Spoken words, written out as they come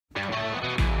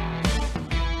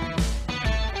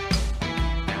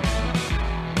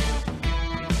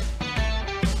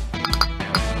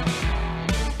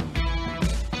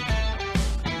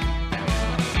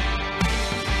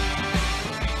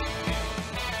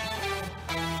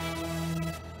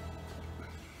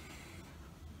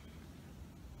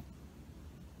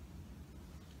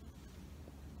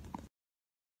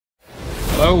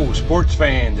Hello, sports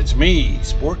fans. It's me,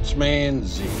 Sportsman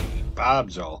Z, Bob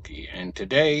Zolke, and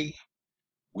today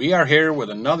we are here with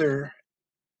another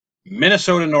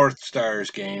Minnesota North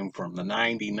Stars game from the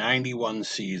 90-91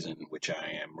 season, which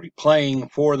I am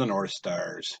replaying for the North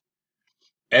Stars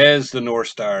as the North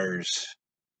Stars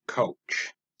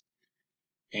coach.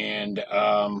 And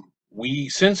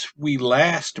since we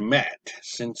last met,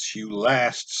 since you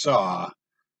last saw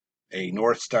a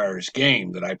North Stars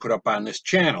game that I put up on this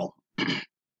channel,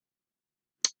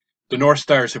 the North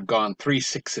Stars have gone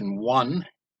 3-6-1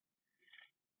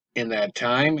 in that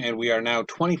time, and we are now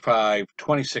 25,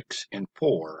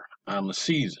 26-4 on the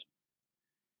season.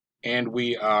 And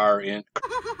we are in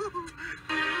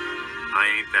I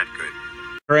ain't that good.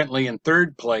 currently in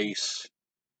third place,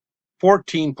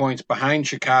 14 points behind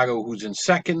Chicago, who's in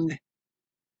second,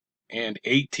 and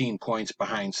 18 points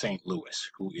behind St. Louis,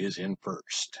 who is in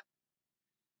first.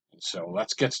 And so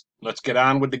let's get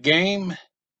on with the game.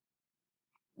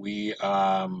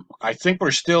 I think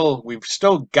we've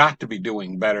still got to be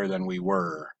doing better than we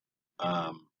were,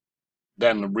 than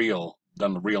the real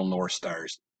North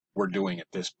Stars were doing at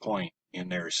this point in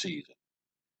their season.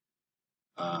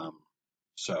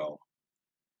 So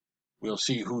we'll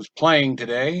see who's playing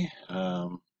today.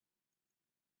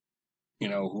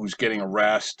 Who's getting a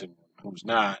rest and who's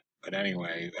not. But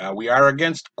anyway, we are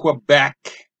against Quebec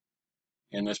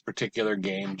in this particular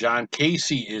game. John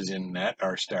Casey is in net,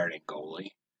 our starting goalie.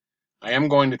 I am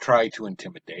going to try to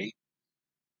intimidate.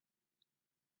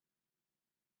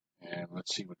 And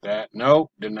let's see what that.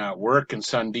 No, did not work. And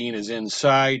Sundin is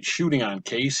inside, shooting on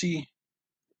Casey.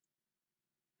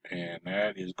 And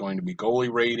that is going to be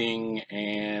goalie rating.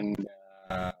 And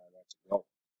that's a goal.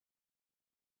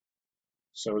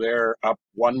 So they're up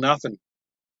 1-0,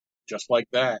 just like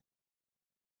that.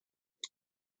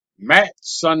 Matt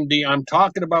Sundin. I'm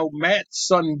talking about Matt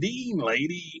Sundin,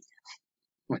 lady.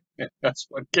 That's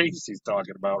what Casey's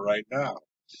talking about right now.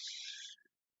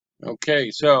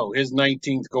 Okay, so his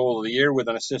 19th goal of the year with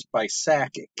an assist by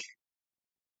Sakic.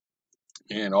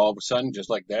 And all of a sudden, just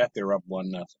like that, they're up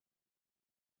 1-0.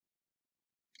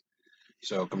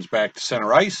 So it comes back to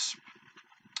center ice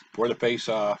for the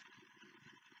face-off.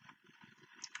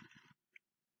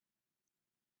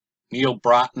 Neil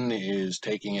Broughton is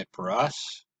taking it for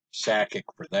us. Sakic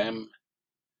for them.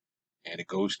 And it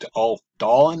goes to Ulf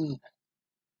Dahlin.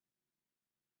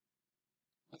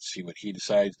 Let's see what he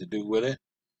decides to do with it.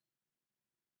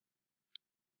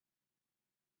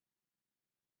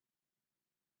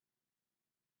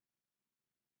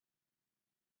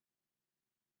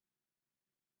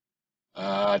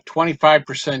 Uh,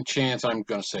 25% chance I'm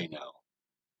going to say no.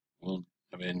 Well,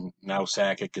 now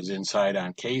Sakic is inside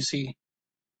on Casey.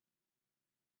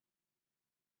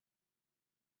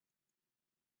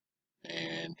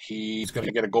 And he's going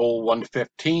to get a goal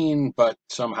 1-15, but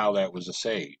somehow that was a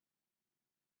save.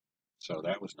 So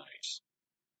that was nice.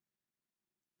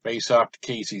 Face off to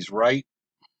Casey's right.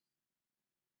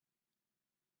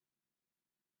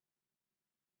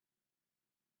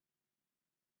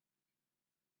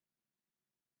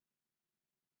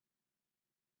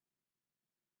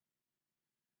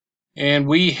 And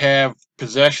we have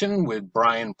possession with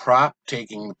Brian Propp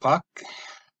taking the puck.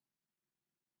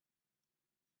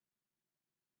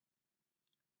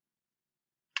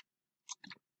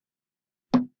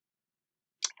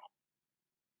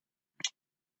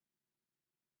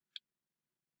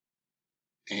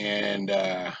 And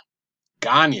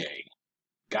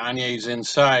Gagne's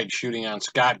inside shooting on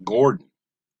Scott Gordon.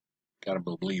 Got to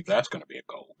believe that's going to be a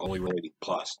goal. Goalie rating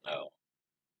plus, no.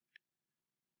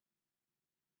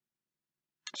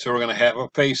 So we're going to have a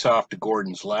face-off to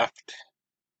Gordon's left.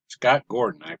 Scott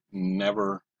Gordon. I've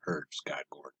never heard of Scott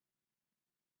Gordon.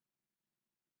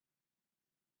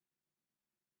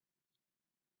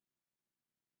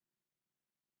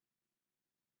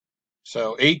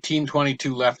 So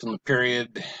 18:22 left in the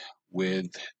period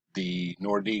with the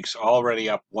Nordiques already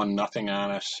up 1-0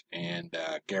 on us, and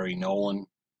Gary Nolan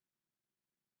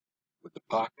with the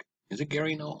puck. Is it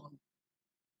Gary Nolan?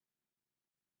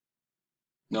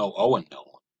 No, Owen Nolan.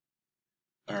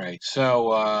 All right,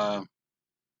 so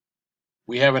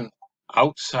we have an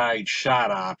outside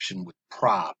shot option with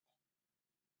Prop.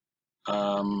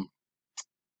 I'm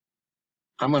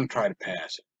going to try to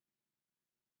pass it.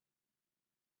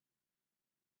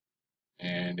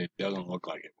 And it doesn't look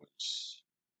like it was,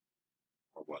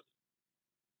 or was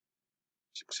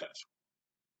it successful?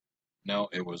 No,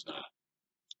 it was not.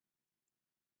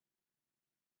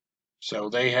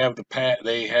 So they have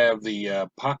the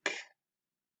puck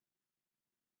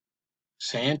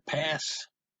sand pass.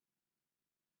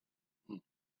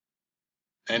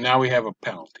 And now we have a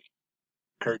penalty.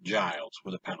 Kurt Giles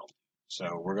with a penalty.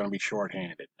 So we're going to be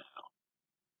shorthanded now.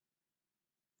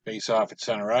 Face off at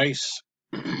center ice.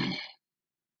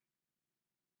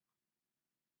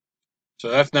 So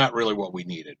that's not really what we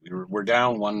needed. We're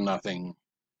down 1-0.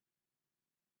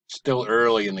 Still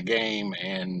early in the game,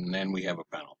 and then we have a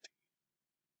penalty.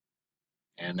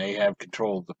 And they have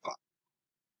control of the puck.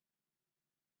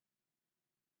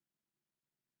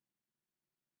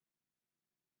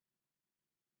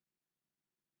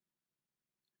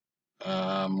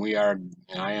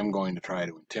 I am going to try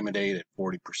to intimidate at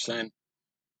 40%.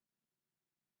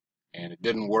 And it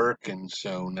didn't work, and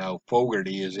so now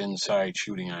Fogarty is inside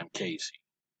shooting on Casey.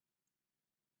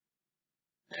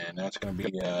 And that's going to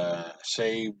be a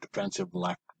save defensive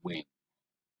left wing.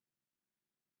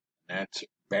 That's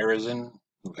Berezin,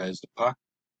 who has the puck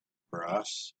for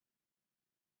us.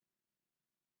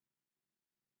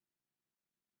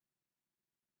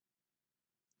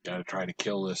 Got to try to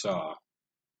kill this off.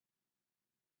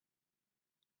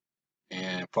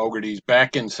 And Fogarty's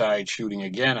back inside shooting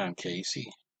again on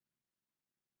Casey.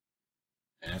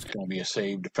 And it's going to be a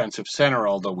save defensive center,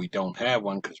 although we don't have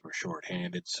one because we're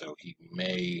shorthanded, so he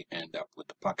may end up with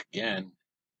the puck again.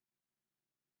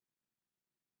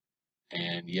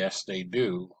 And yes, they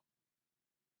do.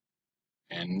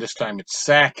 And this time it's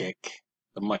Sakic,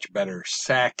 the much better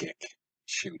Sakic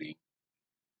shooting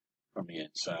from the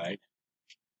inside.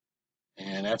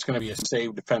 And that's going to be a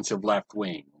save defensive left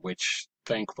wing, which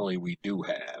thankfully we do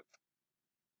have.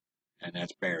 And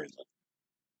that's Berezin.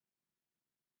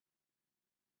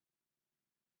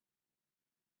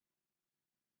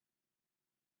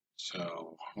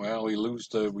 So, well, we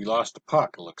lost the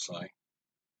puck, it looks like.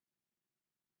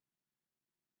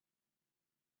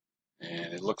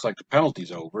 And it looks like the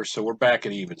penalty's over, so we're back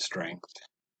at even strength.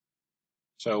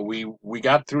 So we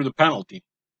got through the penalty.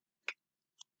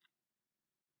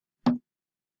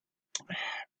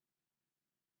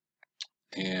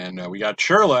 And we got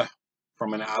Sherla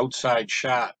from an outside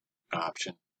shot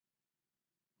option.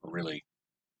 Really,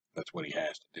 that's what he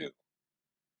has to do.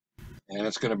 And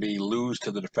it's going to be lose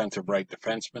to the defensive right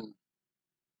defenseman.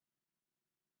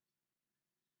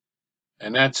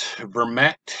 And that's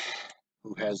Vermette,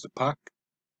 who has the puck.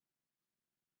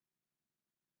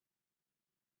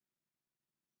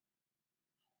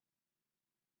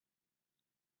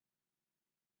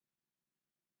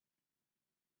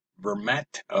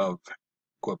 Vermette of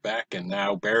Quebec, and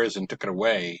now Berezin took it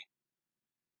away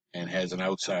and has an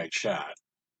outside shot.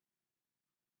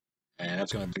 And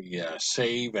that's going to be a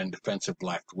save and defensive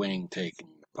left wing taking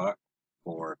the puck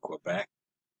for Quebec.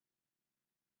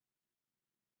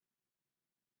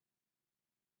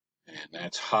 And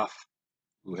that's Huff,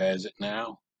 who has it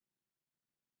now.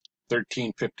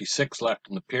 13:56 left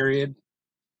in the period.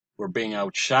 We're being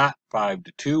outshot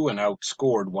 5-2 and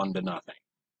outscored 1-0.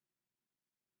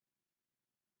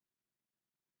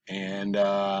 And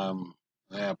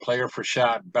player for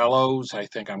shot, Bellows. I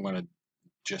think I'm going to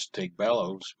just take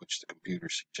Bellows, which the computer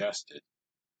suggested.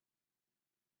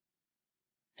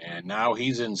 And now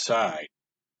he's inside.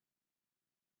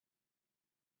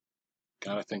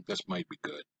 Gotta think this might be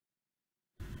good.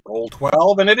 Goal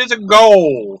 12, and it is a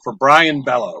goal for Brian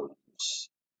Bellows.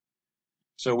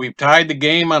 So we've tied the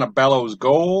game on a Bellows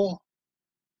goal.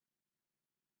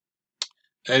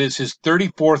 That is his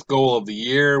 34th goal of the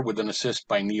year with an assist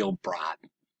by Neil Broad.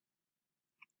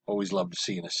 Always love to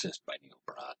see an assist by Neil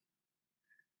Broad.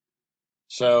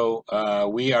 So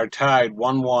we are tied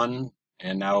 1-1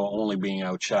 and now only being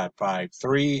outshot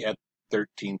 5-3 at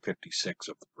 13:56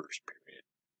 of the first period.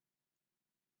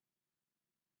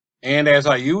 And as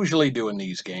I usually do in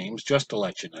these games, just to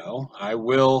let you know, I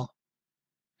will,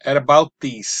 at about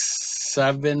the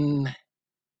 7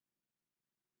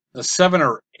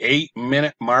 or 8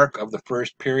 minute mark of the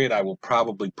first period, I will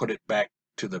probably put it back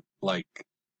to the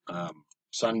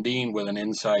Sundin with an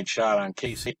inside shot on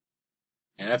Casey,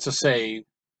 and that's a save.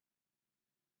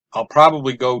 I'll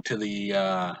probably go to the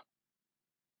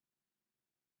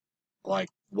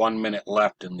 1 minute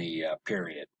left in the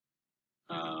period,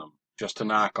 just to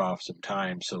knock off some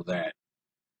time so that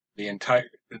the entire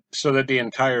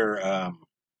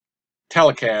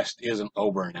telecast isn't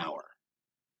over an hour.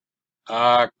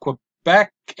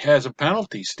 Quebec has a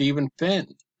penalty. Stephen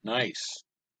Finn. Nice.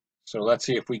 So let's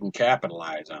see if we can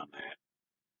capitalize on that.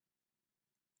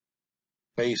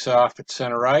 Face off at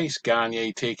center ice.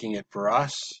 Gagne taking it for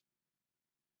us.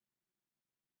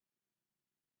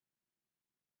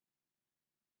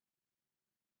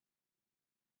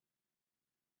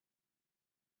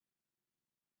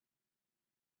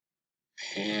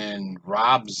 And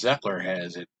Rob Zettler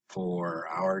has it for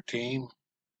our team.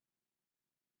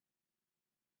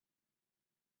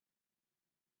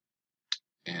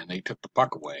 And they took the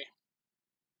puck away.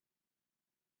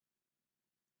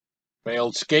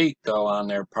 Failed skate, though, on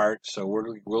their part, so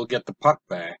we'll get the puck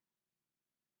back.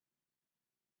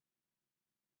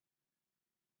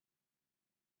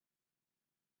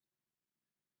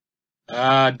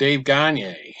 Dave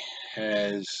Gagne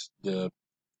has the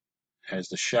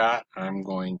shot. I'm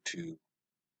going to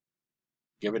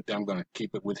give it. I'm going to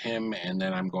keep it with him, and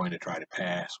then I'm going to try to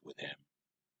pass with him.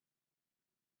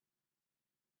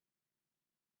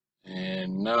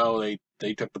 And no,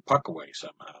 they took the puck away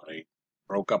somehow. They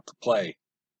broke up the play.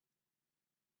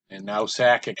 And now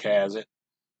Sakic has it.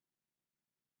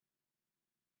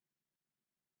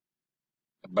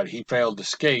 But he failed to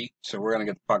skate, so we're going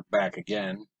to get the puck back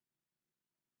again.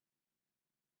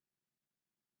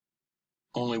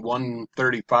 Only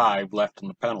 1:35 left in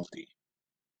the penalty.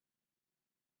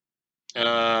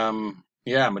 Yeah,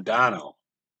 Modano.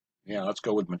 Yeah, let's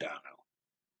go with Modano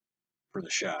for the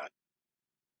shot.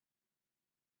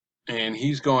 And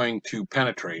he's going to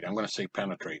penetrate. I'm going to say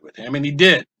penetrate with him, and he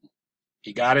did.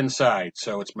 He got inside,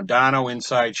 so it's Modano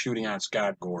inside shooting on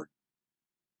Scott Gordon.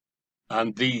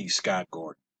 On the Scott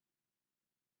Gordon.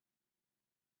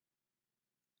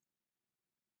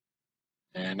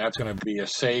 And that's going to be a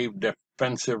save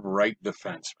defensive right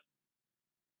defenseman.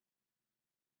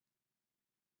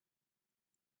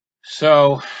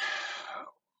 So,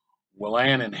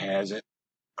 Willanen has it.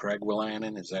 Craig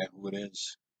Willanen, is that who it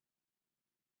is?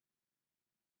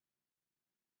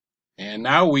 And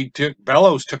now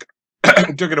Bellows took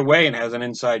took it away and has an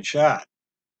inside shot.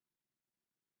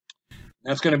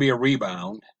 That's going to be a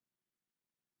rebound.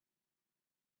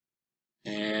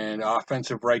 And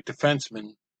offensive right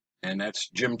defenseman, and that's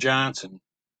Jim Johnson.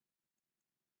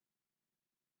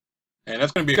 And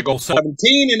that's going to be a goal 17,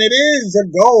 and it is a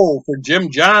goal for Jim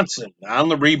Johnson on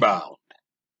the rebound.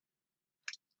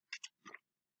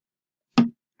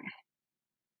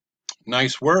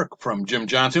 Nice work from Jim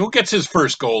Johnson, who gets his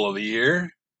first goal of the year.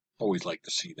 Always like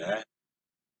to see that.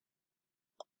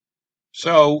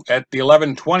 So at the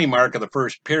 11:20 mark of the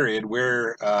first period,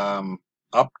 we're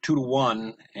up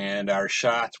 2-1, and our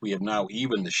shots, we have now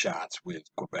evened the shots with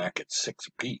Quebec at 6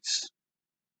 apiece.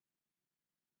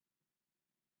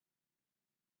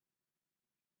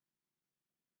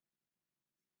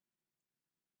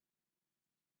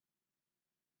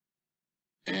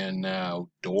 And now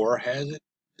Dorr has it.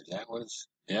 Is that what it's?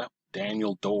 Yeah,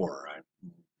 Daniel Dorr. I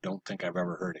don't think I've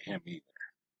ever heard of him either.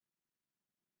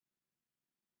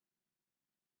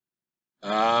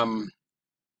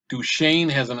 Duchesne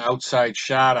has an outside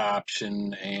shot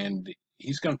option, and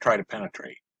he's going to try to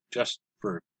penetrate just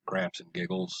for grabs and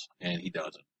giggles, and he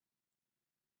doesn't.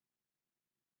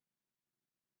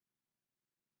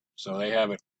 So they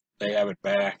have it. They have it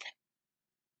back.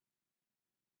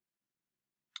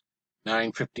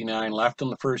 9:59 left in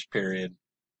the first period.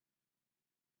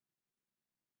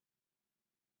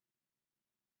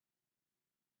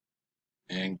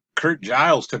 And Kurt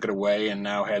Giles took it away and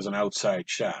now has an outside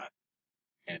shot,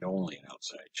 and only an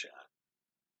outside shot.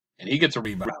 And he gets a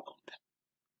rebound.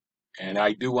 And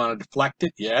I do want to deflect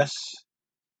it, yes.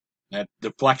 That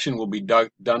deflection will be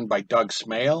done by Doug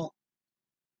Smale.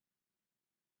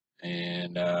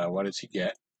 And what does he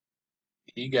get?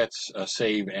 He gets a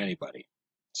save anybody.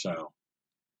 So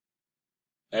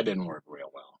that didn't work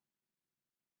real well.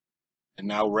 And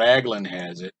now Raglan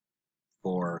has it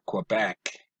for Quebec.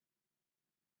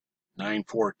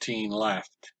 9:14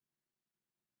 left.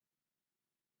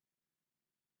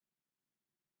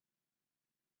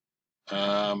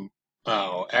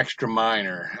 Extra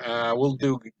minor. We'll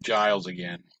do Giles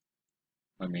again.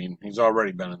 I mean, he's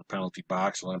already been in the penalty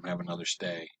box. Let him have another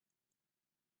stay.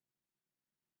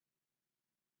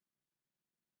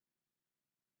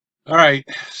 All right,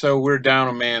 so we're down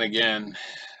a man again.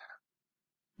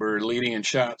 We're leading in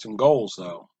shots and goals,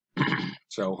 though.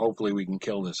 So hopefully we can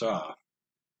kill this off.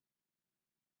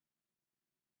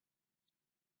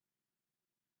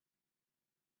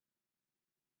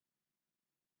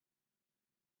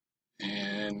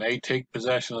 And they take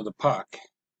possession of the puck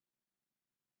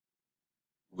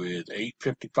with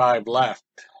 8:55 left.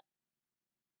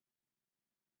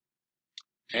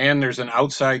 And there's an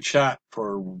outside shot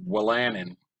for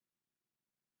Willanen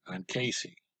on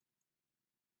Casey.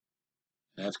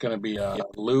 That's going to be a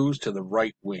lose to the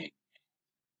right wing.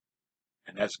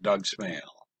 And that's Doug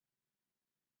Smale.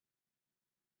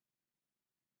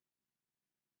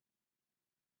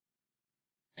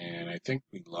 And I think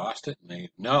we lost it.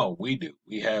 No, we do.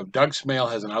 We have Doug Smale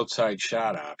has an outside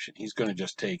shot option. He's going to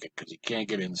just take it because he can't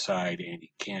get inside and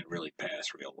he can't really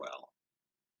pass real well.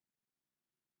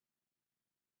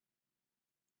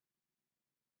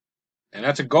 And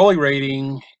that's a goalie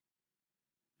rating.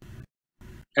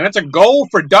 And that's a goal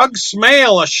for Doug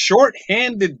Smale, a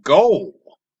short-handed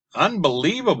goal.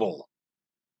 Unbelievable.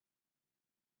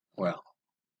 Well,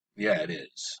 yeah, it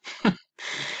is.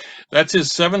 That's his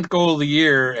 7th goal of the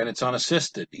year, and it's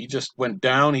unassisted. He just went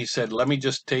down. He said, let me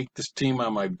just take this team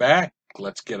on my back.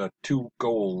 Let's get a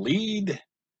 2-goal lead,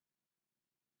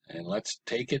 and let's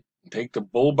take it, take the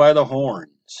bull by the horns.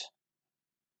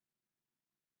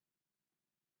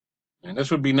 And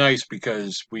this would be nice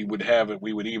because we would have it,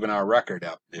 we would even our record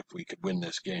up if we could win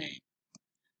this game.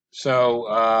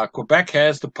 So Quebec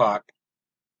has the puck.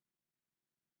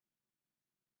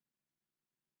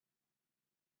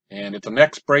 And at the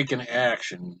next break in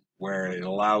action, where it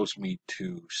allows me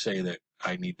to say that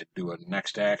I need to do a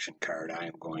next action card, I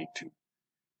am going to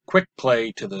quick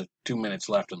play to the 2 minutes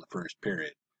left in the first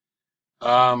period.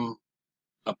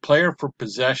 A player for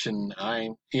possession,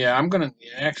 I'm gonna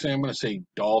say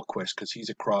Dahlquist because he's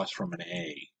across from an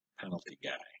A penalty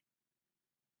guy.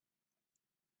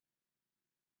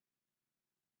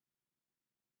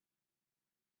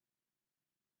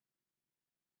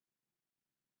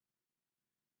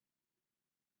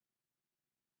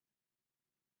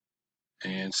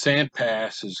 And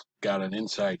Sandpass has got an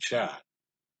inside shot.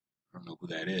 I don't know who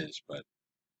that is, but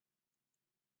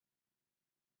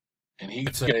and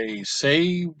he's a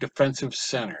save defensive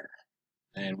center.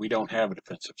 And we don't have a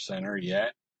defensive center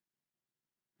yet.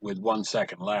 With 1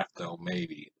 second left, though,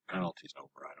 maybe the penalty's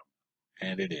over. I don't know.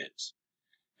 And it is.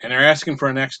 And they're asking for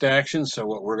a next action. So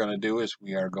what we're going to do is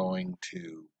we are going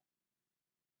to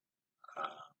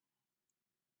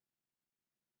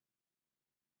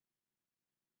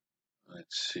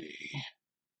let's see.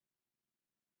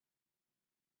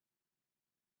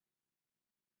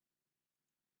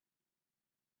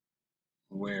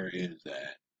 Where is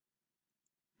that?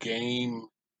 Game,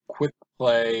 quick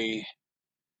play,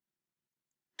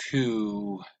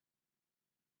 2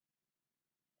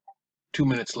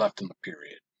 minutes left in the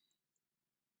period.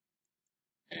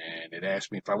 And it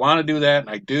asked me if I want to do that, and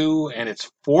I do, and it's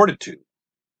 4-2.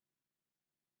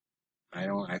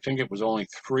 I think it was only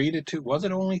 3-2. Was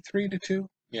it only 3-2?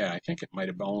 Yeah, I think it might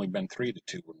have only been 3-2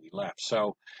 when we left.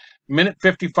 So, minute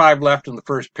 55 left in the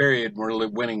first period. We're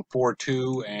winning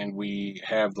 4-2, and we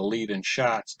have the lead in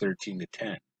shots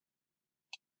 13-10.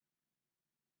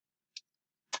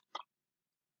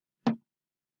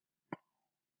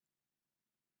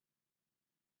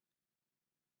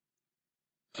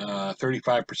 Uh,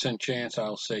 35% chance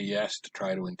I'll say yes to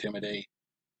try to intimidate.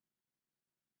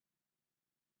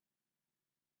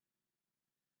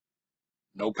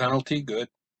 No penalty, good.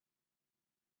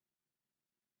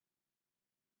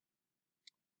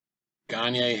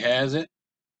 Gagne has it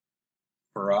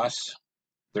for us.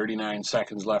 39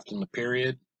 seconds left in the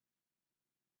period.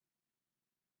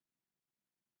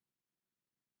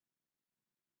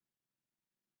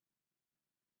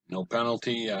 No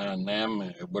penalty on them.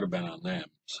 It would have been on them.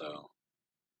 So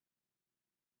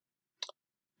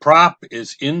prop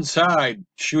is inside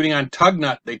shooting on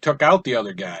Tugnut. They took out the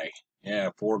other guy.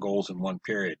 Yeah, 4 goals in 1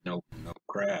 period. No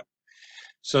crap.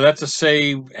 So that's a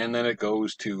save, and then it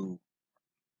goes to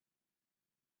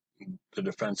the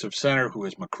defensive center, who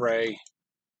is McRae.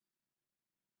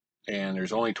 And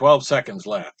there's only 12 seconds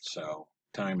left, so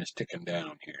time is ticking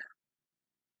down here.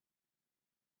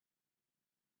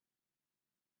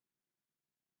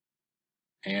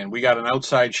 And we got an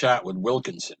outside shot with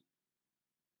Wilkinson.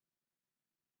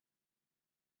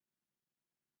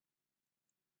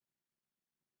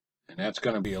 And that's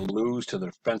going to be a lose to the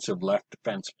defensive left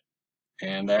defenseman.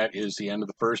 And that is the end of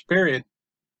the first period.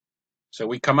 So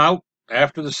we come out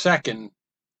after the second,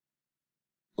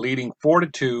 leading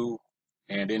 4-2,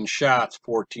 and in shots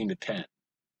 14-10.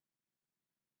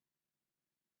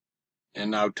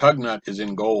 And now Tugnut is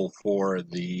in goal for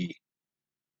the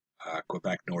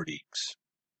Quebec Nordiques.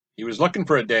 He was looking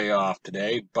for a day off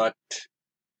today, but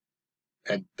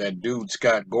that dude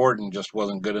Scott Gordon just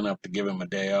wasn't good enough to give him a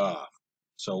day off.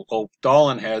 So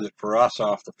Dahlin has it for us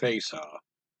off the face-off.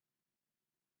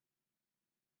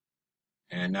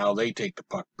 And now they take the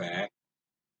puck back.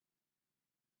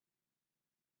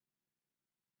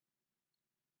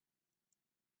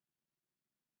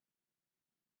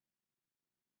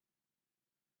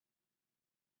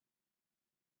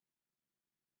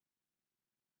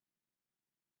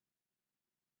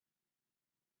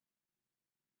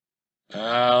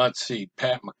 Let's see.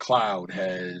 Pat McLeod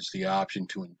has the option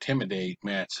to intimidate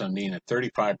Matt Sundin at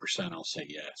 35%. I'll say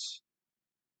yes.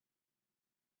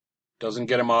 Doesn't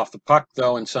get him off the puck,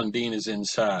 though, and Sundin is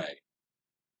inside.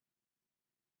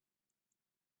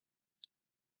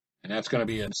 And that's going to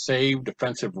be a save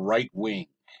defensive right wing.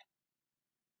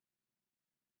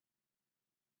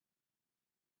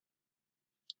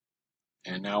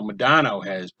 And now Madano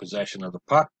has possession of the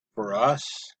puck for us.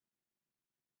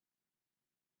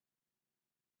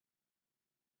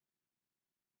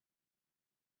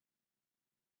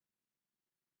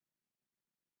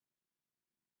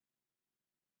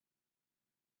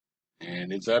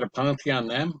 And is that a penalty on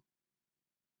them?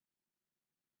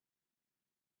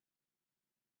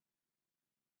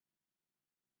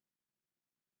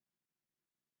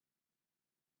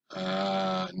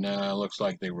 No, looks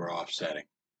like they were offsetting.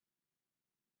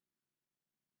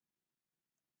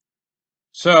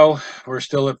 So we're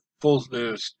still at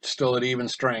still at even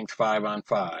strength,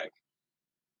 5-on-5.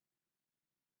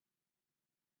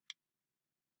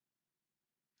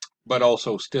 But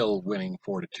also still winning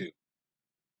 4-2.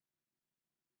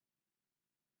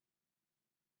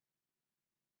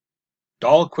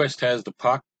 Dahlquist has the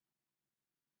puck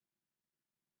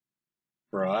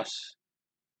for us,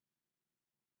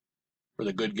 for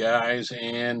the good guys,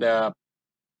 and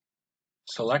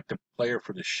select a player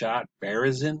for the shot.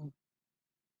 Berezin.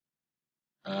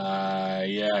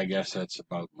 Yeah, I guess that's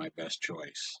about my best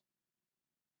choice.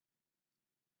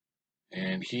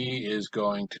 And he is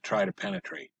going to try to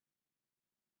penetrate.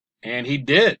 And he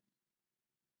did.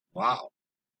 Wow.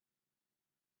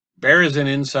 Berezin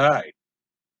inside.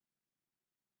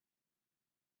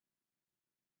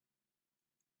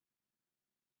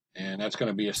 And that's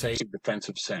going to be a safe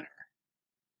defensive center.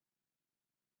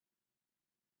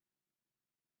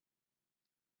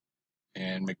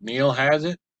 And McNeil has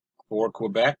it for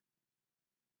Quebec.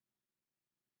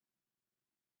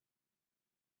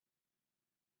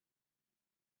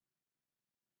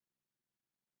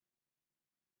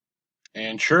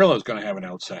 And Sherla's going to have an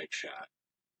outside shot.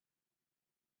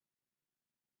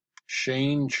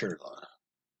 Shane Sherla.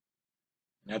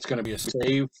 That's going to be a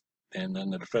save, and then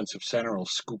the defensive center will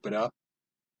scoop it up.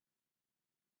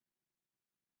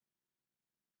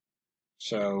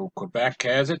 So Quebec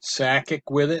has it. Sakic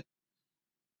with it.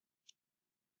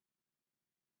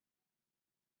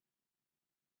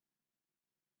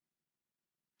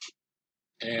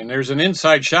 And there's an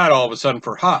inside shot all of a sudden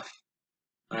for Huff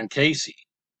on Casey.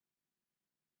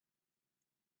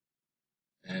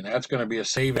 And that's going to be a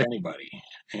save anybody.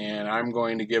 And I'm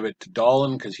going to give it to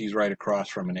Dolan because he's right across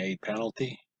from an A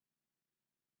penalty.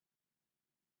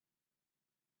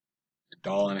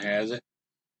 Dolan has it.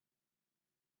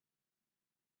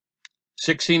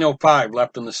 16:05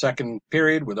 left in the second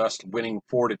period with us winning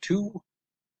 4-2.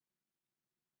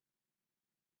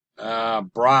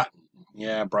 Broughton.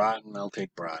 Yeah, Broughton. I'll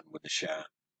take Broughton with the shot.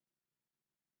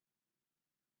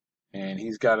 And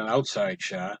he's got an outside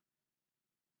shot.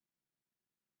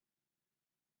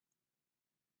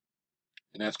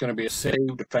 And that's going to be a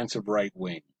save defensive right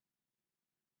wing.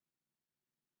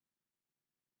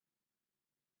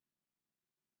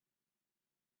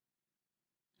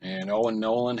 And Owen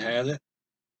Nolan has it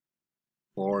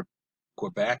for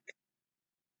Quebec.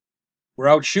 We're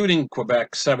out shooting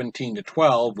Quebec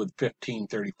 17-12 with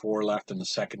 15:34 left in the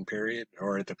second period,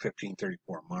 or at the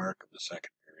 15:34 mark of the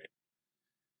second period.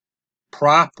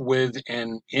 Prop with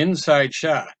an inside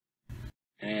shot,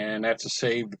 and that's a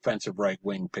save. Defensive right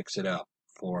wing picks it up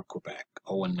for Quebec.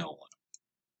 Owen Nolan.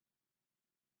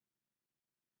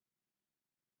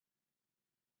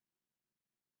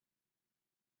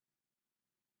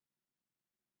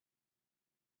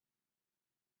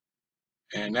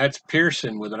 And that's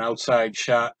Pearson with an outside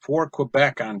shot for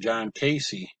Quebec on John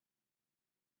Casey.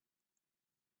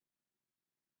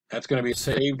 That's going to be a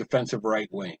save. Defensive right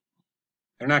wing.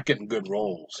 They're not getting good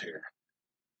rolls here.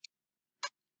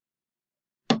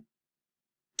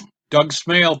 Doug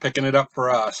Smale picking it up for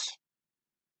us.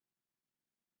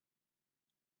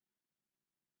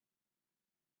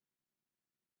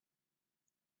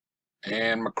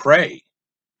 And McRae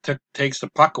takes the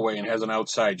puck away and has an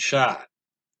outside shot.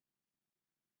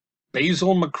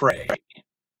 Basil McRae.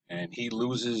 And he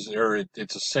loses, or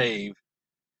it's a save.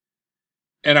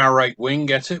 And our right wing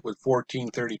gets it with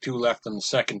 14:32 left in the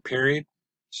second period.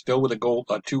 Still with a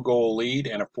 2-goal lead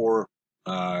and a 4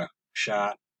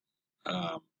 shot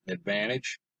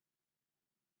advantage.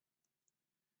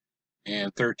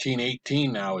 And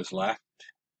 13:18 now is left.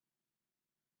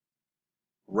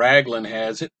 Raglan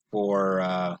has it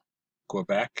for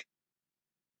Quebec.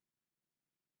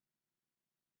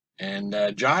 And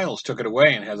Giles took it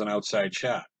away and has an outside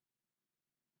shot.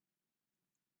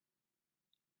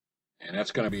 And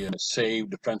that's going to be a save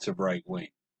defensive right wing.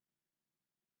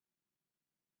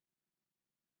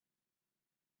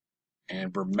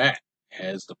 And Vermette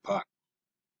has the puck.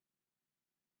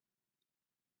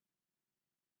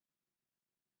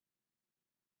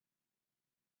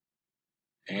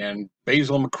 And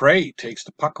Basil McRae takes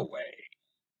the puck away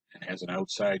and has an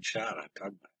outside shot on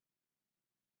Tugnut.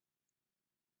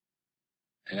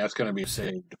 And that's going to be a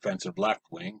save defensive left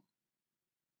wing.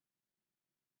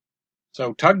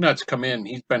 So Tugnut's come in.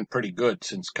 He's been pretty good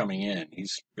since coming in.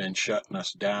 He's been shutting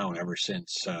us down ever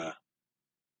since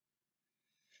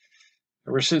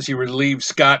Ever since he relieved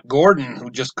Scott Gordon, who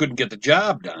just couldn't get the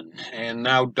job done. And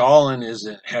now Dolan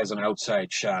has an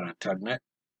outside shot on Tugnutt.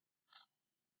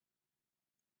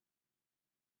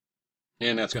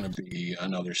 And that's going to be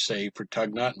another save for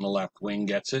Tugnutt, and the left wing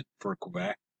gets it for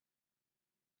Quebec.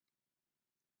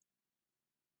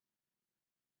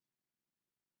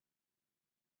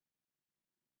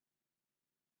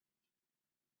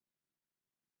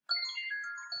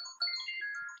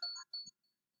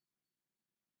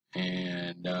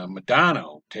 And Madonna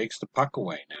takes the puck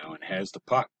away now and has the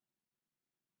puck.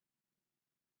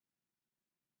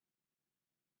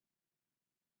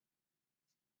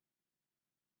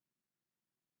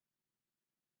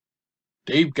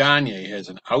 Dave Gagne has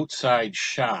an outside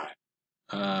shot.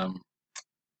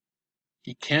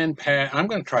 He can pass. I'm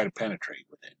going to try to penetrate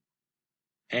with it.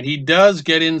 And he does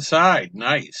get inside.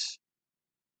 Nice.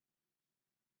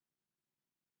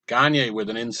 Gagne with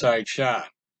an inside shot.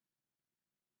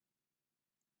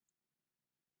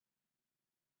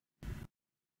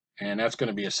 And that's going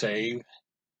to be a save.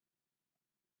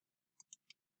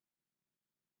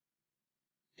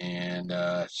 And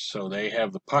so they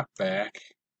have the puck back.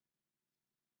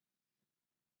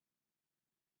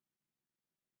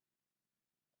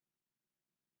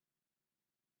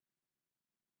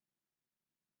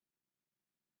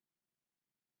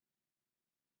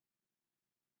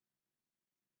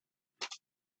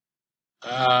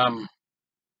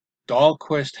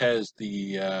 Dahlquist has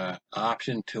the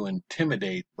option to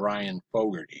intimidate Brian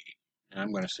Fogarty. And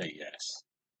I'm going to say yes.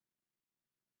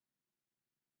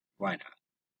 Why not?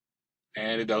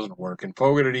 And it doesn't work. And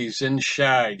Fogarty's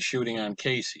inside shooting on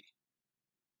Casey.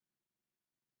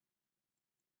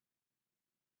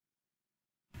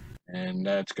 And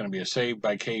that's going to be a save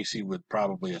by Casey with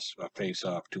probably a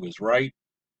face-off to his right.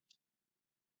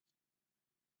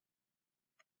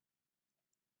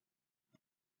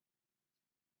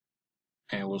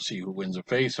 And we'll see who wins a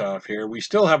face-off here. We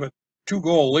still have a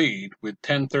 2-goal lead with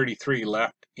 10:33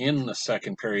 left in the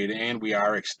second period, and we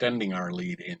are extending our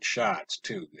lead in shots,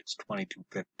 too. It's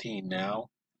 22-15 now.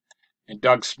 And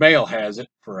Doug Smale has it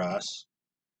for us.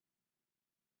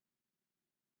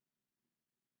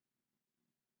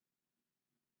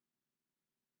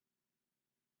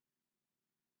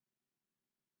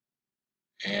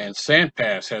 And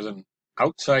Sandpass has an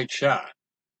outside shot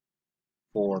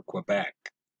for Quebec.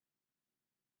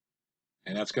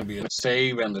 And that's going to be a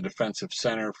save, and the defensive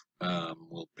center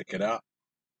will pick it up,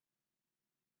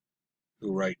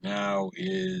 who right now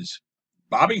is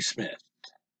Bobby Smith.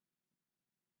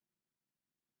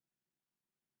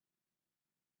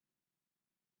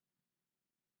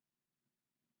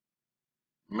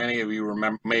 Many of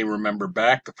you may remember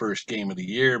back the first game of the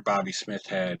year. Bobby Smith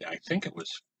had, I think it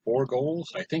was 4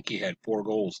 goals. I think he had 4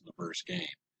 goals in the first game.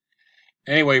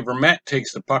 Anyway, Vermette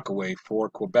takes the puck away for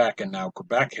Quebec, and now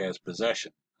Quebec has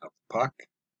possession of the puck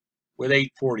with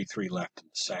 8:43 left in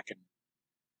the second.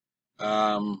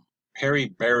 Perry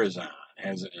Berezan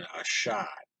has a shot.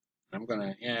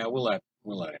 We'll let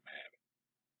him have it,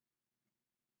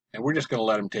 and we're just gonna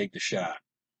let him take the shot.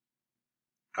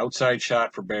 Outside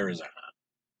shot for Berezan,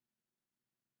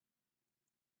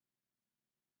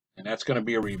 and that's going to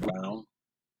be a rebound.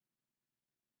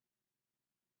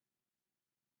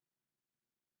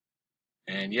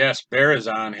 And yes,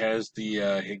 Berezan has he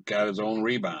got his own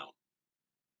rebound.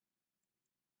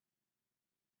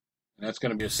 And that's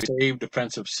going to be a save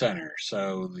defensive center.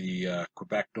 So the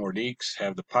Quebec Nordiques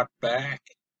have the puck back.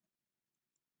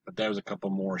 But that was a couple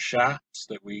more shots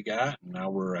that we got. And now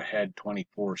we're ahead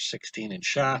 24-16 in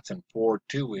shots and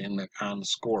 4-2 on the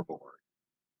scoreboard.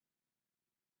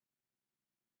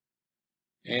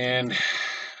 And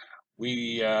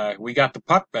we got the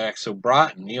puck back, so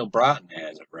Neil Broughton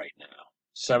has it right now.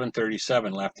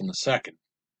 7:37 left in the second.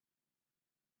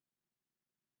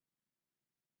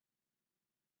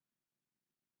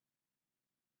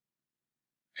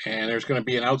 And there's going to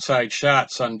be an outside shot.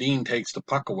 Sundin takes the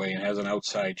puck away and has an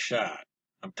outside shot.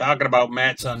 I'm talking about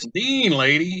Matt Sundin,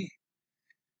 lady.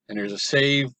 And there's a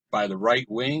save by the right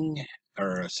wing,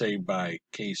 or a save by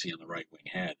Casey on the right wing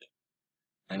had it.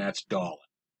 And that's Dolan.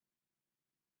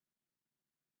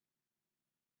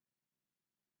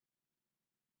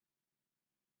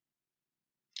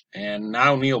 And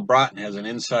now Neil Broughton has an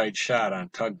inside shot on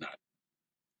Tugnutt.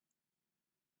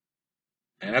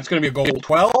 And that's going to be a goal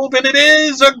 12, and it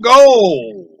is a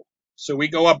goal. So we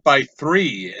go up by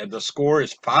 3, and the score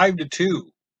is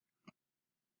 5-2.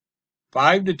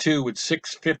 5-2 with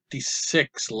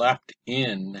 6:56 left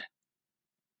in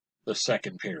the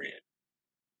second period.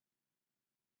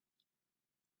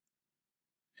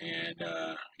 And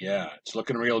yeah, it's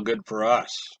looking real good for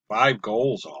us. 5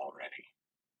 goals already.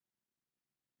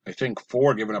 I think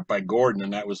 4 given up by Gordon,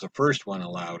 and that was the first one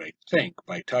allowed, I think,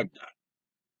 by Tugnut.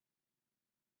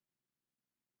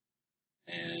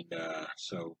 And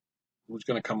so who's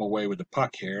going to come away with the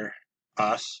puck here?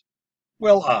 Us.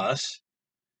 Well, us.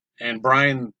 And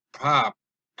Brian Prop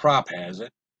has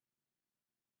it.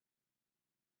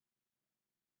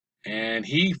 And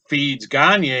he feeds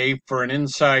Gagne for an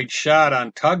inside shot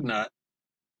on Tugnut.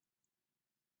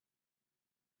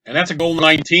 And that's a goal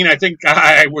 19. I think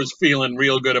I was feeling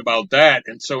real good about that.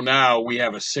 And so now we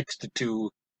have a 6-2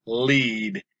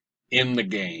 lead in the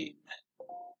game.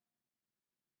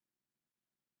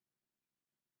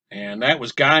 And that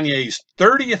was Gagne's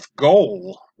 30th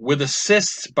goal with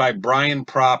assists by Brian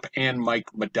Prop and Mike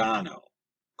Modano.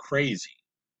 Crazy.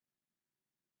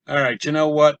 All right, you know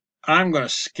what? I'm going to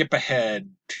skip ahead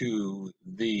to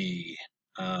the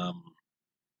I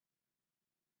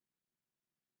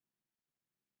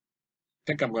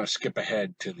think I'm going to skip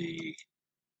ahead to the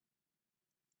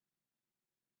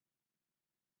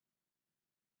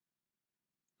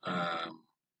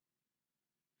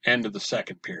end of the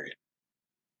second period.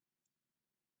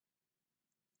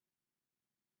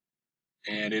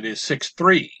 And it is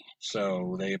 6-3,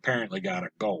 so they apparently got a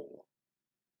goal.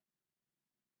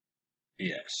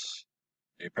 Yes,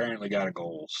 they apparently got a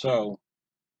goal. So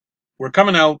we're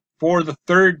coming out for the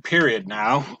third period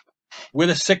now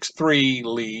with a 6-3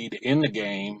 lead in the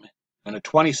game and a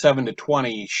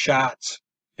 27-20 shots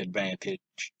advantage.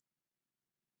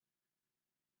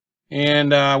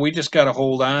 And we just got to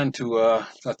hold on to a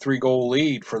 3-goal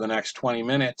lead for the next 20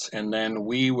 minutes, and then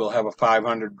we will have a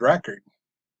 500 record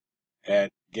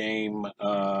at game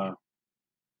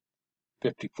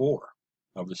 54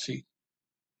 of the season.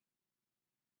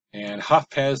 And Huff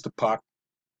has the puck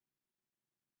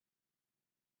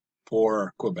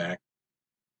for Quebec.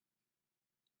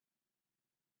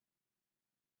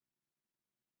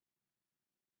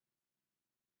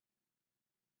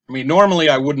 I mean, normally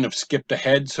I wouldn't have skipped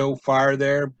ahead so far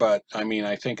there, but I mean,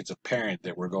 I think it's apparent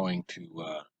that we're going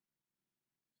to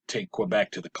take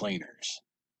Quebec to the cleaners.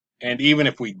 And even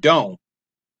if we don't,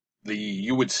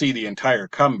 you would see the entire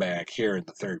comeback here in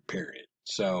the third period.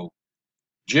 So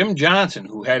Jim Johnson,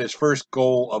 who had his first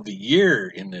goal of the year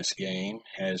in this game,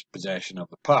 has possession of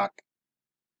the puck.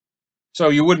 So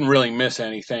you wouldn't really miss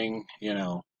anything,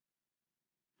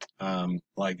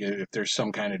 like if there's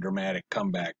some kind of dramatic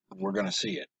comeback, we're going to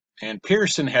see it. And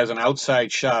Pearson has an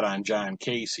outside shot on John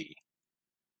Casey.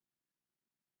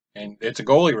 And it's a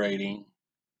goalie rating,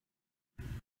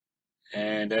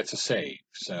 and that's a save.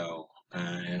 So,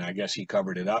 and I guess he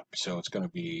covered it up, so it's going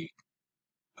to be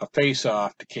a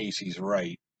face-off to Casey's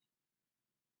right.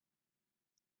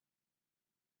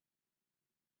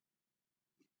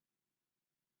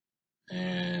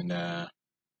 And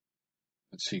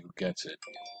let's see who gets it.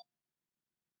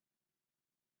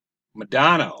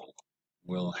 Modano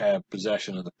will have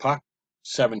possession of the puck.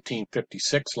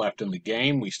 17:56 left in the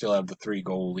game. We still have the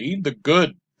 3-goal lead, the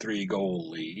good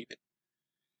 3-goal lead.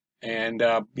 And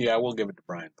yeah, we'll give it to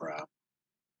Brian Prop.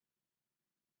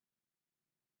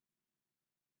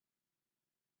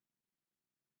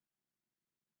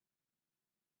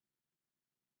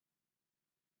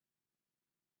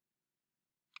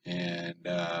 And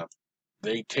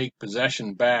they take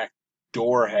possession back.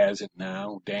 Dorr has it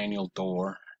now, Daniel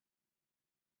Dorr.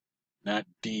 Not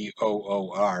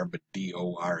D-O-O-R, but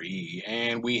D-O-R-E.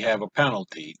 And we have a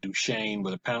penalty. Duchesne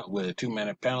with a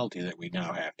 2-minute penalty that we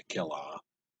now have to kill off.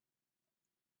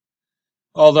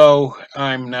 Although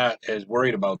I'm not as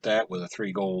worried about that with a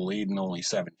 3-goal lead and only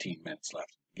 17 minutes left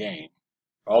in the game.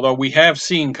 Although we have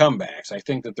seen comebacks. I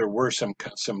think that there were some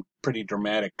pretty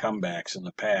dramatic comebacks in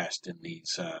the past in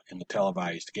these in the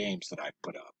televised games that I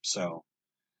put up. So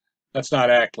let's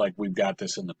not act like we've got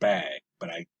this in the bag,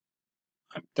 but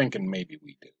I'm thinking maybe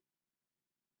we do.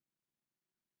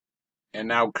 And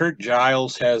now Kurt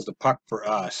Giles has the puck for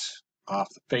us off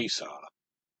the faceoff.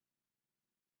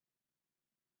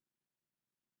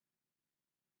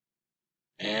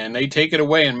 And they take it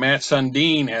away, and Matt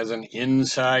Sundin has an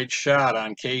inside shot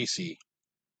on Casey.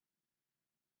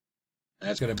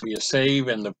 That's going to be a save,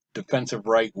 and the defensive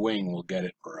right wing will get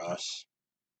it for us.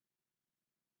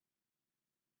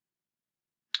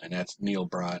 And that's Neil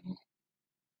Broughton.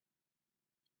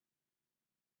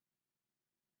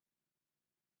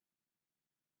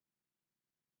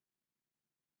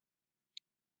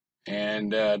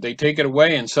 And they take it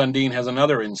away, and Sundin has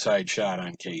another inside shot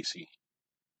on Casey.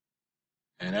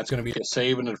 And that's going to be a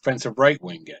save, and the defensive right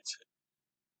wing gets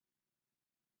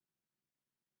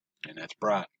it. And that's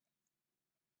Broughton.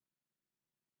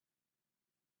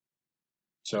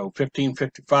 So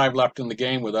 15:55 left in the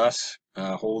game with us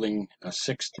holding a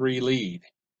 6-3 lead.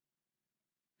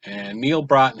 And Neil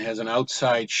Broughton has an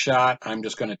outside shot. I'm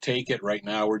just going to take it. Right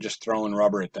now, we're just throwing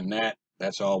rubber at the net.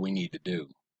 That's all we need to do.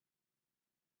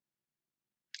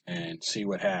 And see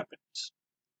what happens.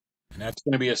 And that's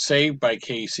going to be a save by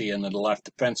Casey, and the left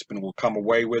defenseman will come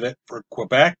away with it for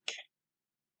Quebec.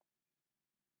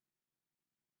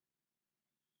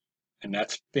 And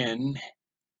that's Finn.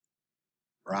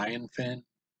 Brian Finn.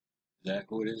 Is that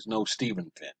who it is? No,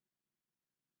 Stephen Finn.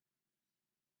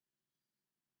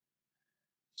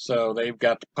 So they've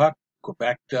got the puck.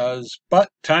 Quebec does, but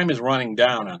time is running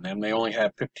down on them. They only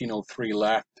have 15:03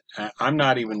 left. I'm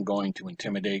not even going to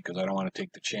intimidate because I don't want to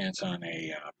take the chance on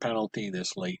a penalty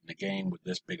this late in the game with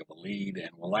this big of a lead.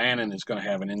 And Wolanin is going to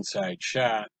have an inside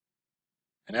shot,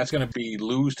 and that's going to be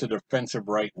lose to defensive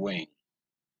right wing.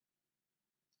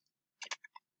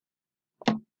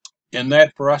 And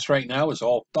that for us right now is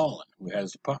all Thalin, who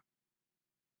has the puck.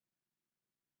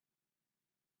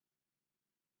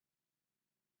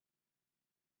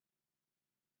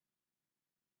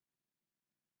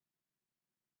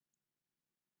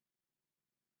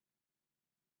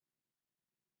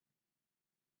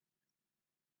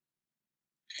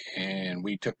 And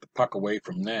we took the puck away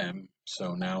from them,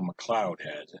 so now McLeod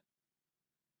has it.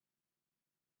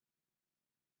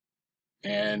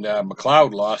 And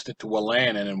McLeod lost it to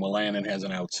Wolanin, and Wolanin has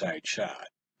an outside shot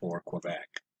for Quebec.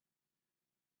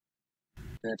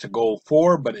 That's a goal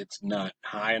for, but it's not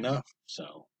high enough,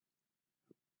 so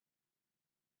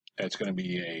that's going to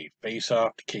be a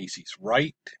face-off to Casey's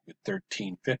right with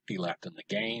 13:50 left in the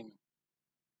game.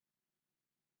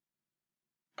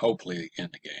 Hopefully in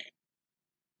the game,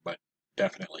 but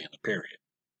definitely in the period.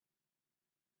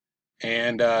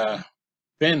 And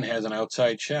Finn has an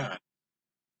outside shot.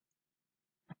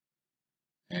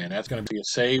 And that's going to be a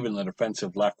save, and the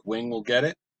defensive left wing will get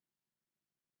it.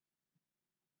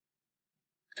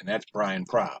 And that's Brian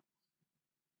Prop.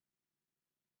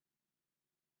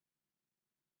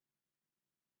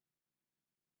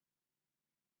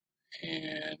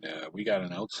 And we got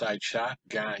an outside shot.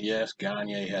 Yes,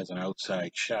 Gagne has an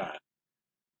outside shot.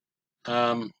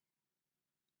 I'm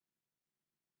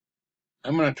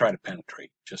going to try to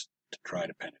penetrate, just to try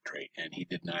to penetrate, and he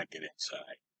did not get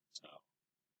inside. So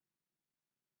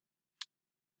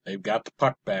they've got the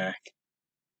puck back.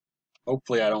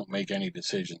 Hopefully I don't make any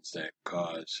decisions that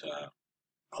cause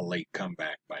a late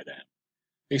comeback by them.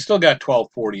 They still got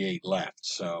 12:48 left,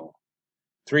 so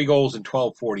 3 goals in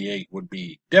 12:48 would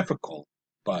be difficult,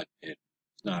 but it's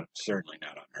not certainly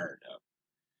not unheard of.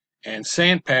 And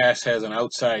Sandpass has an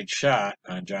outside shot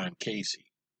on John Casey.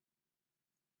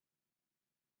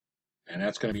 And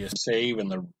that's going to be a save,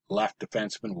 and the left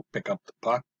defenseman will pick up the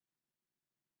puck.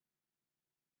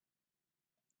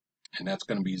 And that's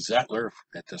going to be Zettler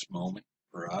at this moment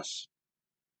for us,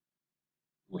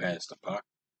 who has the puck.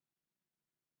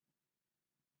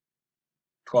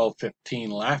 12:15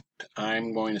 left.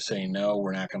 I'm going to say no.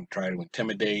 We're not going to try to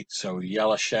intimidate. So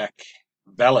Velishek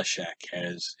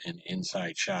has an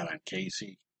inside shot on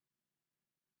Casey.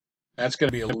 That's going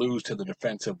to be a lose to the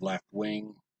defensive left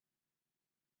wing.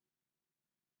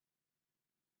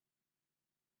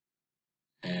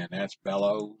 And that's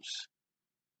Bellows.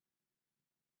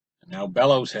 And now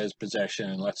Bellows has possession,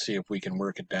 and let's see if we can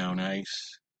work it down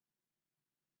ice.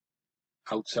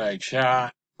 Outside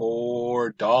shot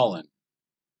for Dahlin.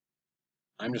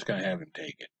 I'm just going to have him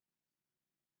take it.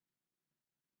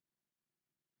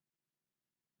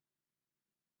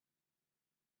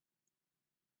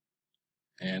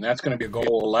 And that's going to be a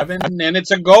goal 11, and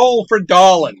it's a goal for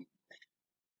Dahlin.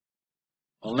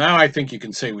 Well, now I think you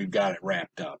can say we've got it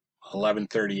wrapped up.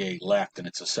 11:38 left, and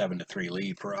it's a 7-3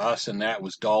 lead for us, and that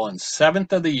was Dahlin's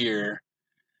 7th of the year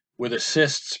with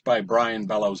assists by Brian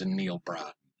Bellows and Neil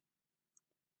Broughton.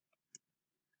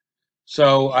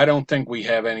 So I don't think we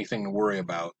have anything to worry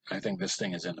about. I think this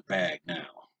thing is in the bag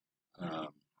now.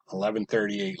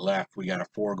 11:38 left. We got a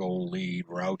 4-goal lead.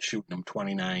 We're out shooting them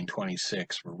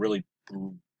 29-26. We're really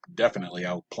definitely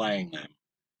outplaying them.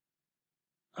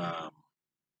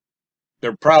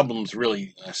 Their problems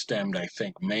really stemmed, I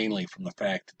think, mainly from the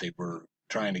fact that they were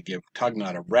trying to give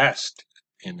Tugnutt a rest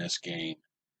in this game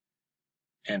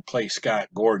and play Scott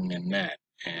Gordon in net,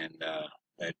 and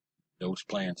that those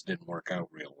plans didn't work out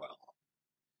real well.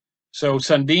 So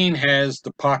Sundin has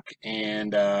the puck,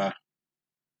 and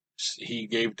he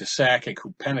gave to Sakic,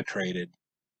 who penetrated.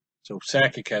 So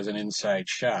Sakic has an inside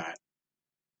shot,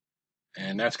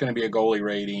 and that's going to be a goalie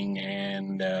rating,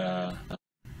 and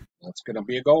that's going to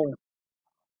be a goal.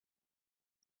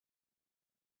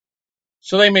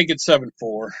 So they make it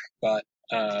 7-4, but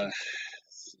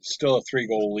still a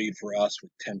 3-goal lead for us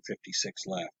with 10:56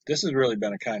 left. This has really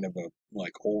been a kind of a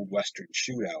like old Western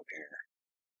shootout here.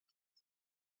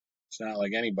 It's not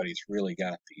like anybody's really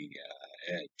got the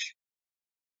edge.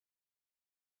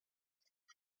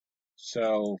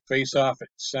 So face off at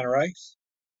center ice.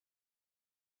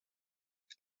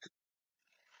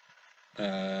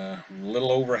 A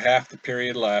little over half the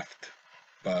period left,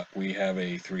 but we have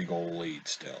a 3-goal lead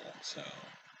still. So,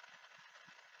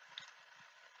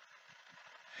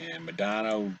 and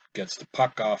Madonna gets the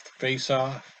puck off the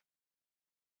face-off.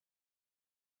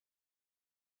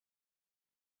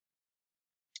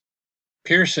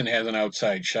 Pearson has an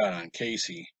outside shot on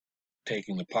Casey,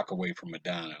 taking the puck away from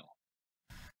Madonna.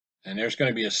 And there's going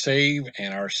to be a save,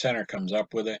 and our center comes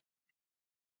up with it.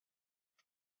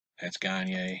 That's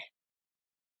Gagne.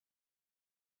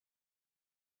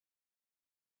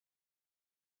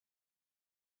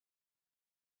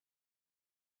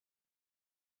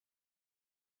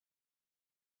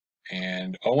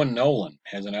 And Owen Nolan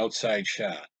has an outside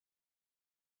shot.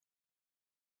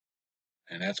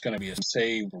 And that's going to be a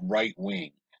save right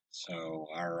wing. So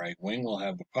our right wing will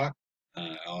have the puck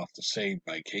off the save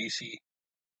by Casey.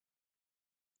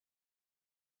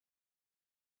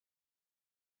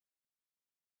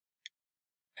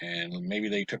 And maybe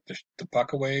they took the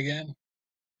puck away again.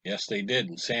 Yes, they did.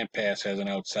 And Sampas has an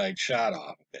outside shot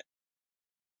off of it.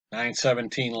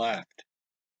 9:17 left.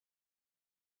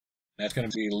 That's going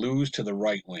to be lose to the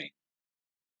right wing.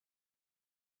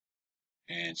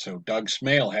 And so Doug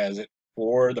Smale has it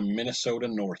for the Minnesota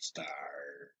North Stars.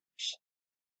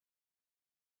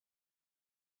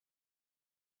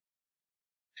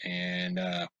 And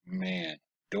man,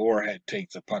 Dorr had to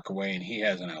take the puck away, and he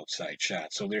has an outside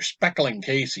shot. So they're speckling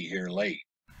Casey here late.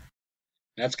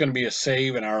 That's going to be a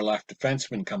save, and our left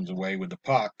defenseman comes away with the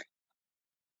puck.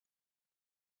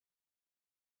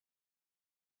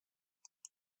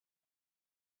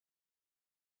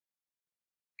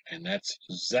 And that's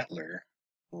Zettler,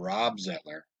 Rob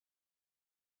Zettler.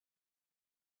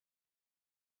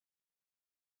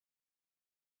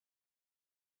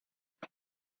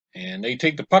 And they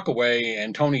take the puck away,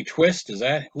 and Tony Twist, is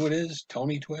that who it is?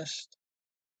 Tony Twist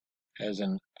has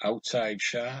an outside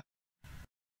shot,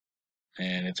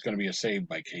 and it's going to be a save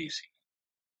by Casey.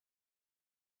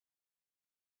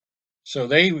 So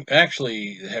they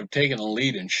actually have taken the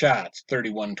lead in shots,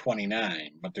 31-29,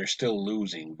 but they're still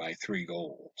losing by 3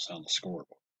 goals on the scoreboard.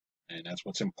 And that's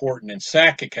what's important. And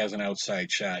Sakic has an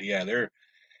outside shot. Yeah,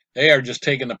 they are just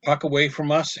taking the puck away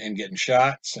from us and getting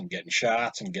shots and getting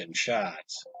shots and getting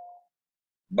shots.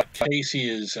 But Casey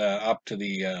is up to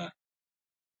the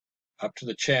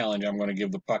challenge. I'm going to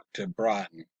give the puck to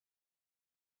Broughton.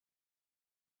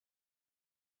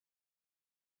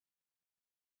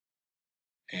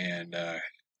 And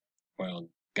well,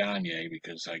 Gagne,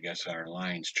 because I guess our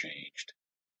lines changed.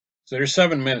 So there's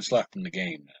 7 minutes left in the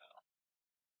game now.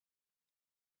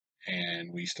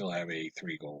 And we still have a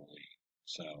 3-goal lead.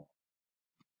 So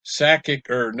Sakic,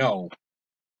 or no,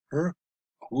 who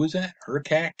is that?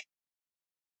 Herkak?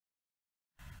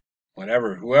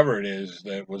 Whatever, whoever it is,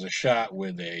 that was a shot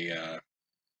with a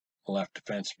left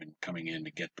defenseman coming in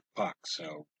to get the puck.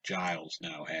 So Giles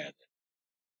now had it.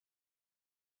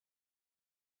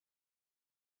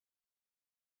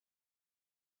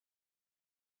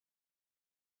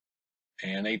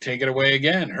 And they take it away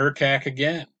again. Herkak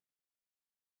again.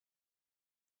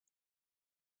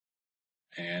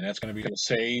 And that's going to be a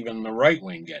save, and the right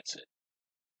wing gets it.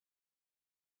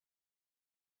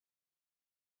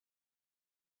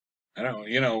 I don't,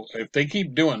 if they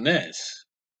keep doing this,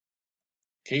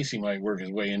 Casey might work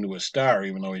his way into a star,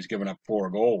 even though he's given up 4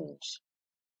 goals.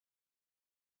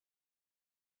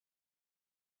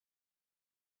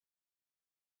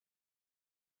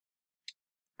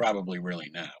 Probably really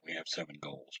not. We have 7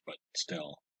 goals, but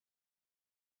still.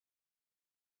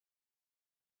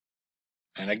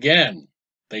 And again,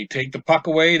 they take the puck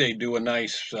away. They do a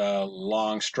nice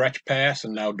long stretch pass,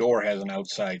 and now Dorr has an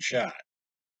outside shot.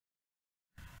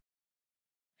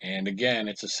 And again,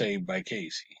 it's a save by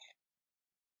Casey.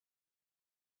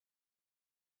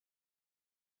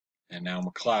 And now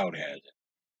McLeod has it.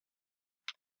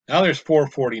 Now there's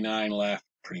 4:49 left,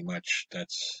 pretty much.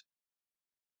 That's,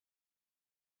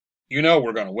 we're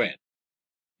going to win.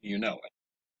 You know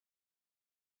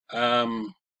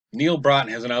it. Neil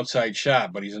Broughton has an outside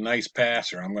shot, but he's a nice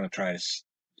passer. I'm going to try to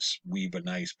weave a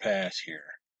nice pass here.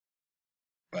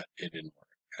 But it didn't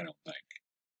work, I don't think.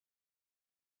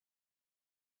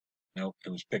 Nope, it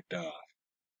was picked off.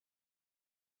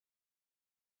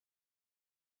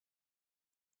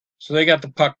 So they got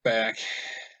the puck back.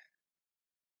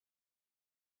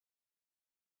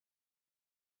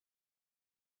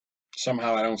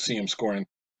 Somehow I don't see him scoring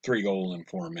 3 goals in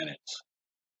 4 minutes.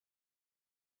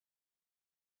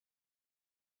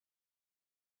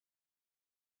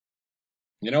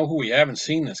 You know who we haven't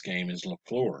seen this game is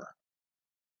LaFleur.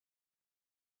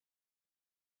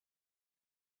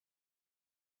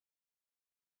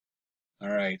 All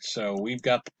right, so we've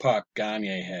got the puck.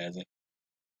 Gagne has it.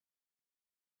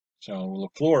 So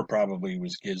LaFleur probably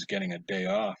is getting a day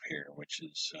off here, which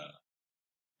is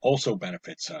also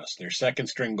benefits us. Their second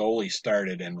string goalie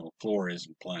started, and LaFleur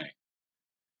isn't playing.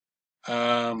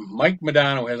 Mike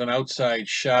Modano has an outside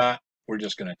shot. We're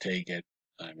just going to take it.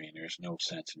 I mean, there's no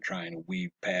sense in trying to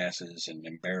weave passes and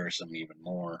embarrass them even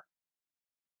more.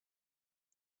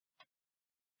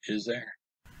 Is there?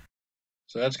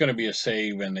 So that's going to be a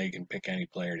save, and they can pick any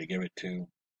player to give it to.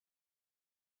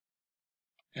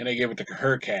 And they give it to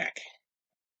Herkak.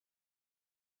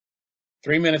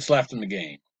 3 minutes left in the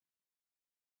game.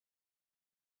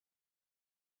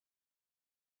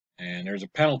 And there's a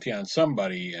penalty on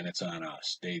somebody, and it's on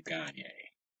us, Dave Gagne.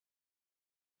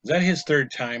 Is that his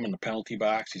third time in the penalty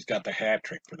box? He's got the hat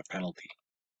trick for the penalty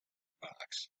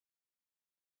box.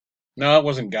 No, it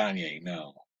wasn't Gagne.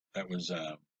 No, that was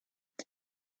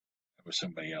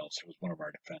somebody else. It was one of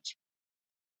our defensemen.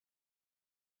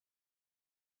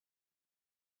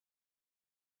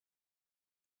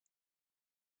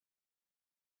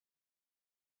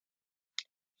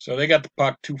 So they got the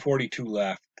puck, 2:42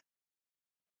 left.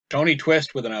 Tony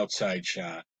Twist with an outside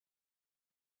shot.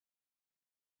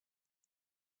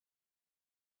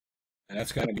 And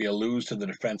that's going to be a lose to the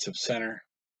defensive center.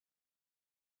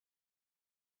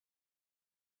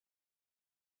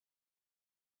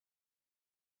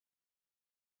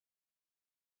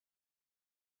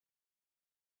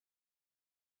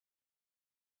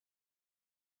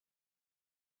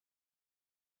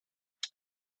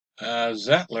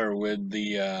 Zettler with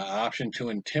the option to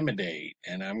intimidate,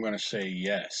 and I'm going to say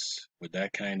yes. With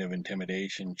that kind of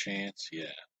intimidation chance,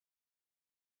 yeah.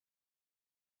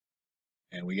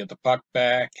 And we get the puck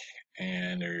back,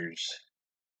 and there's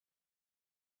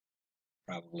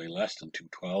probably less than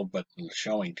 2:12, but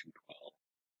showing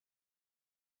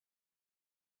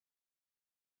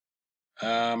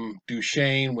 2:12.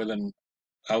 Duchesne with an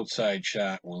outside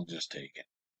shot, we'll just take it.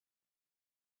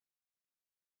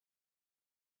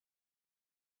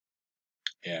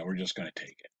 Yeah, we're just going to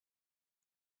take it.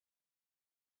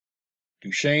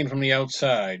 Duchesne from the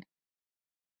outside.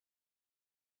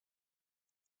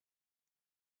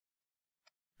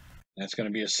 That's going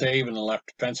to be a save, and the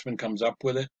left defenseman comes up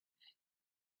with it.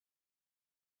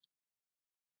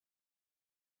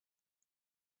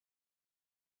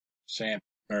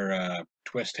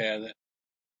 Twist has it.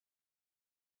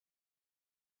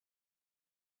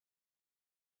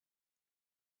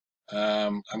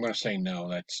 I'm going to say no.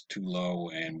 That's too low,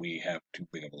 and we have too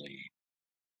big of a lead.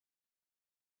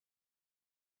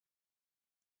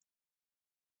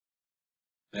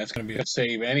 That's going to be a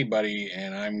save anybody,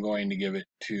 and I'm going to give it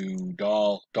to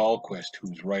Dahlquist,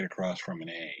 who's right across from an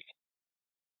A.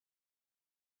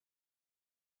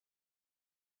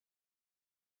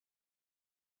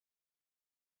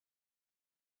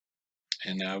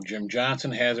 And now Jim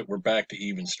Johnson has it. We're back to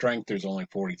even strength. There's only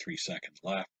 43 seconds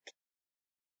left.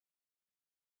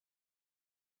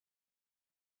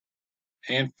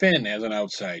 And Finn has an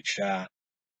outside shot.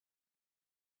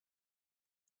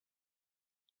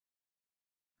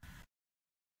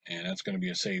 And that's going to be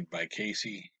a save by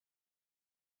Casey.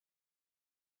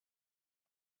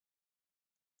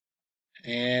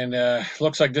 And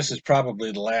looks like this is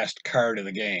probably the last card of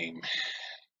the game.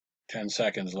 10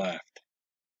 seconds left.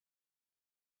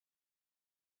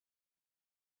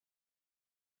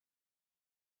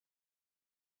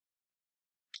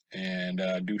 And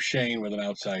Duchesne with an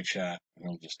outside shot.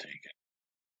 We'll just take it.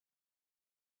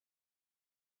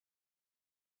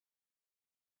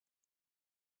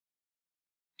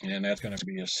 And that's going to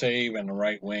be a save in the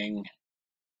right wing.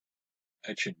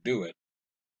 That should do it.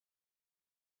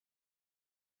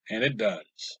 And it does.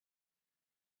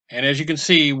 And as you can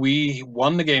see, we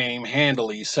won the game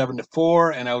handily,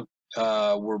 7-4,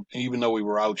 and even though we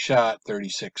were outshot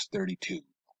 36-32.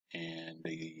 And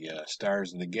the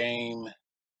stars of the game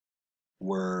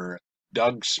were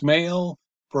Doug Smale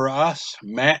for us,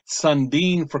 Matt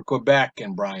Sundin for Quebec,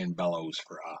 and Brian Bellows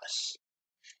for us.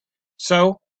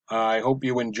 So I hope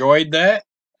you enjoyed that.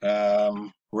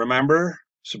 Remember,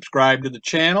 subscribe to the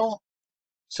channel.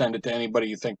 Send it to anybody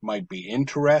you think might be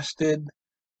interested.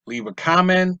 Leave a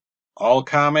comment. All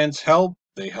comments help.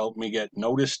 They help me get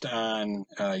noticed on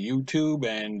YouTube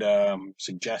and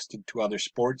suggested to other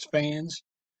sports fans.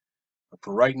 But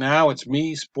for right now, it's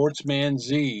me, Sportsman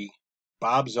Z,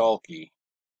 Bob Zolke,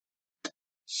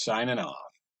 signing off.